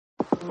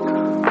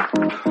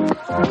Top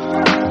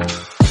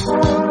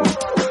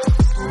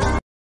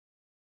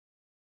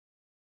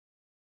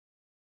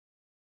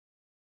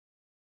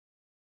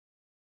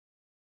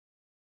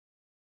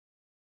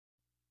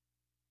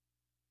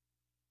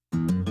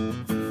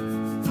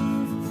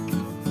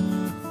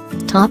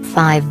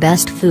 5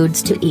 Best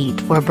Foods to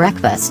Eat for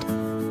Breakfast.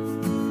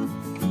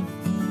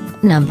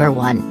 Number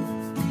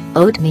 1.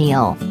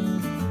 Oatmeal.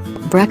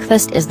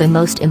 Breakfast is the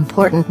most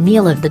important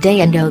meal of the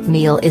day, and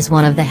oatmeal is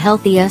one of the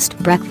healthiest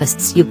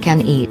breakfasts you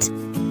can eat.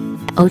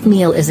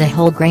 Oatmeal is a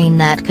whole grain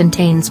that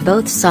contains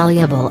both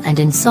soluble and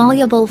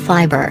insoluble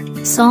fiber.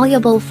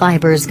 Soluble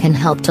fibers can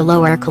help to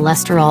lower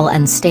cholesterol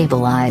and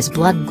stabilize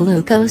blood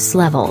glucose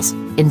levels.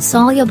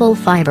 Insoluble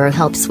fiber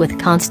helps with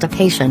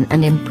constipation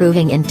and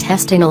improving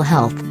intestinal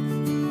health.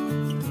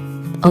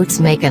 Oats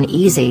make an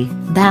easy,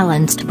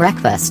 balanced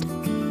breakfast.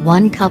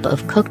 1 cup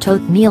of cooked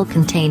oatmeal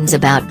contains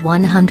about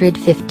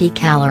 150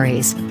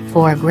 calories,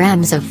 4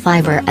 grams of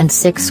fiber and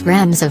 6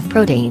 grams of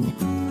protein.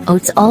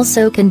 Oats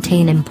also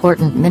contain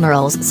important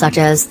minerals such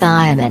as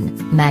thiamine,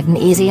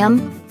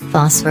 magnesium,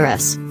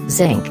 phosphorus,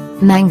 zinc,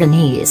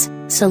 manganese,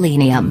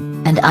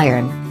 selenium, and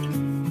iron.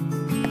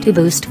 To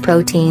boost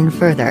protein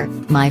further,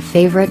 my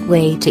favorite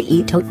way to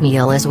eat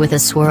oatmeal is with a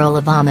swirl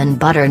of almond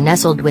butter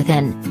nestled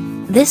within.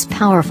 This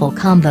powerful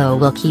combo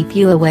will keep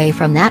you away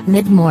from that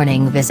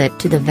mid-morning visit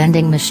to the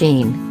vending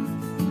machine.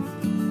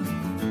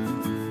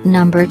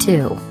 Number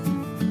 2.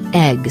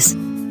 Eggs.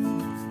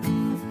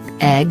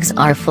 Eggs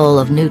are full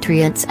of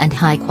nutrients and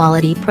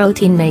high-quality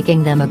protein,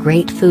 making them a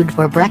great food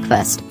for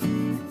breakfast.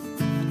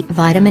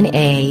 Vitamin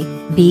A,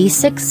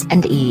 B6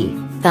 and E,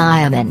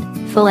 thiamine,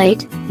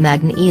 folate,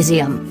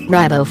 magnesium,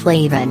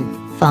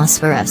 riboflavin,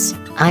 phosphorus,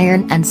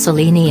 iron and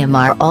selenium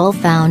are all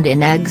found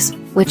in eggs,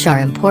 which are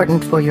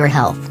important for your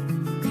health.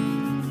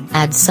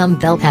 Add some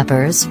bell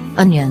peppers,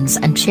 onions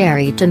and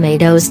cherry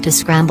tomatoes to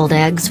scrambled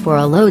eggs for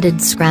a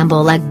loaded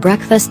scrambled egg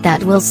breakfast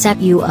that will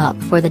set you up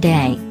for the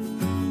day.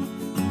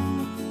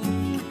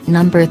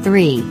 Number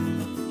 3.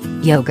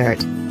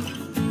 Yogurt.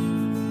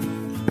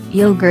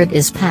 Yogurt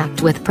is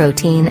packed with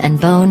protein and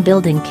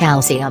bone-building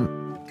calcium.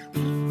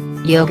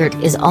 Yogurt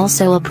is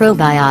also a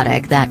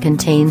probiotic that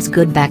contains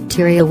good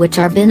bacteria which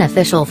are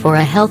beneficial for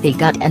a healthy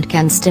gut and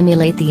can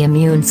stimulate the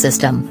immune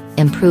system,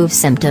 improve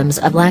symptoms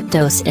of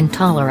lactose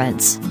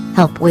intolerance,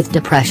 help with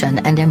depression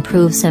and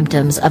improve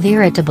symptoms of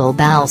irritable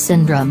bowel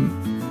syndrome.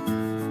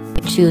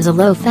 Choose a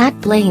low-fat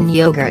plain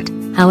yogurt.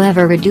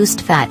 However,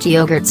 reduced-fat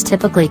yogurts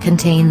typically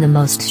contain the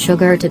most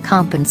sugar to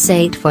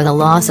compensate for the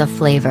loss of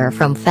flavor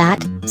from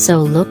fat, so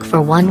look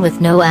for one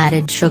with no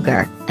added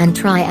sugar, and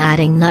try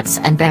adding nuts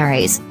and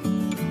berries.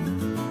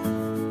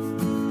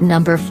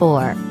 Number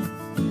 4.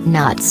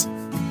 Nuts.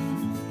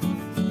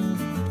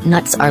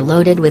 Nuts are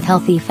loaded with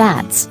healthy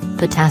fats,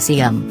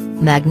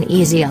 potassium,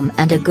 magnesium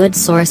and a good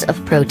source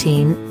of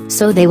protein,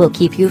 so they will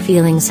keep you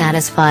feeling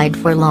satisfied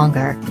for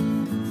longer.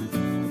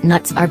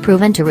 Nuts are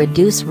proven to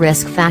reduce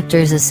risk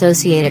factors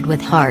associated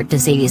with heart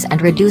disease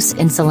and reduce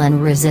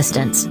insulin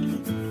resistance.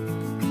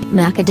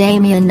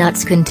 Macadamia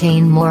nuts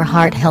contain more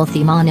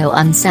heart-healthy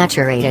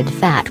monounsaturated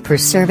fat per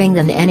serving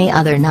than any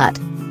other nut.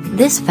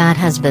 This fat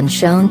has been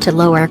shown to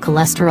lower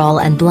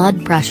cholesterol and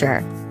blood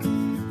pressure.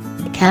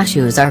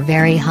 Cashews are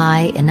very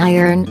high in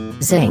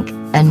iron, zinc,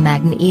 and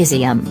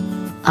magnesium.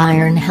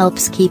 Iron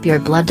helps keep your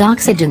blood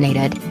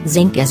oxygenated,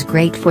 zinc is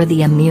great for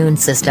the immune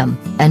system,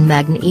 and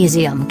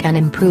magnesium can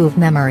improve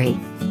memory.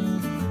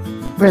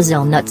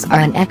 Brazil nuts are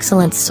an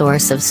excellent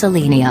source of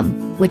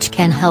selenium, which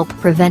can help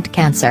prevent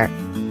cancer.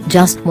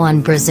 Just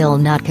 1 Brazil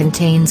nut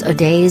contains a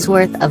day's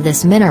worth of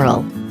this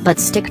mineral, but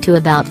stick to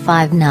about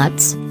 5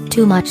 nuts.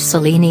 Too much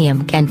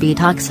selenium can be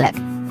toxic.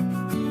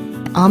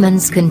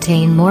 Almonds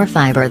contain more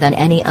fiber than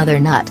any other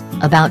nut,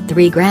 about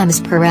 3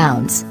 grams per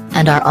ounce,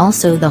 and are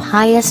also the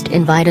highest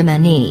in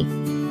vitamin E.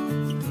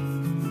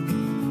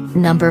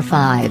 Number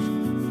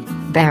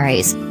 5.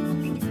 Berries.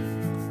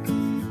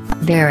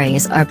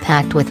 Berries are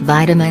packed with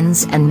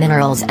vitamins and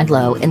minerals and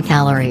low in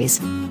calories.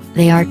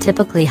 They are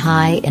typically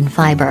high in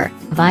fiber,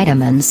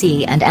 vitamin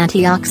C and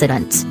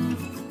antioxidants.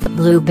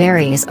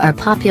 Blueberries are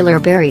popular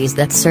berries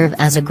that serve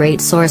as a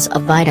great source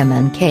of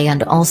vitamin K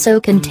and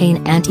also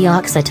contain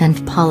antioxidant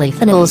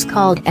polyphenols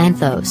called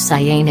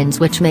anthocyanins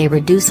which may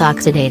reduce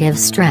oxidative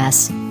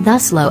stress,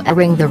 thus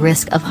lowering the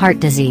risk of heart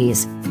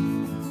disease.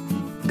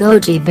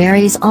 Goji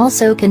berries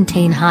also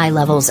contain high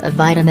levels of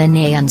vitamin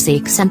A and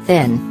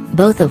zeaxanthin,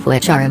 both of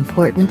which are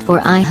important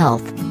for eye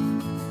health.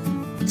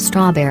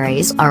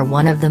 Strawberries are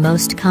one of the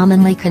most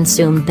commonly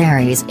consumed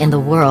berries in the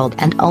world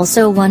and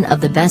also one of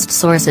the best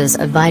sources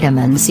of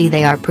vitamin C.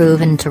 They are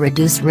proven to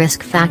reduce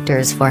risk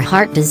factors for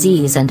heart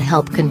disease and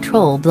help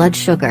control blood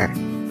sugar.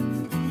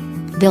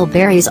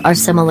 Bilberries are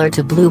similar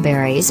to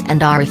blueberries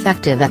and are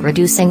effective at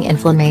reducing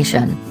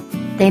inflammation.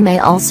 They may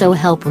also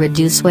help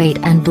reduce weight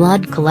and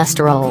blood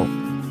cholesterol.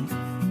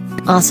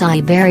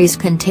 Acai berries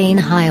contain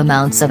high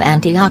amounts of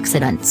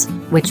antioxidants,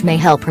 which may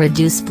help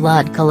reduce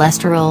blood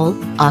cholesterol,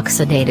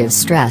 oxidative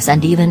stress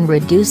and even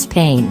reduce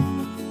pain.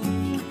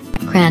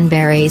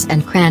 Cranberries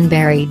and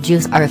cranberry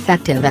juice are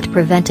effective at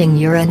preventing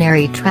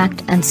urinary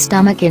tract and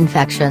stomach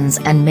infections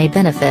and may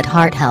benefit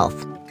heart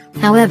health.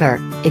 However,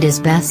 it is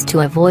best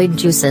to avoid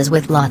juices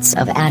with lots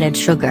of added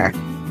sugar.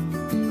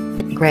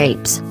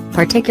 Grapes,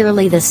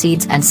 particularly the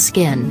seeds and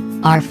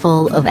skin, are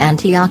full of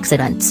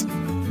antioxidants.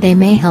 They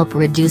may help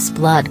reduce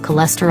blood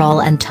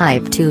cholesterol and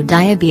type 2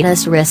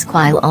 diabetes risk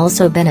while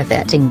also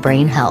benefiting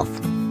brain health.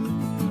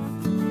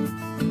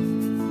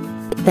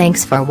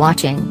 Thanks for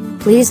watching.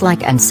 Please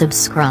like and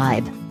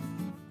subscribe.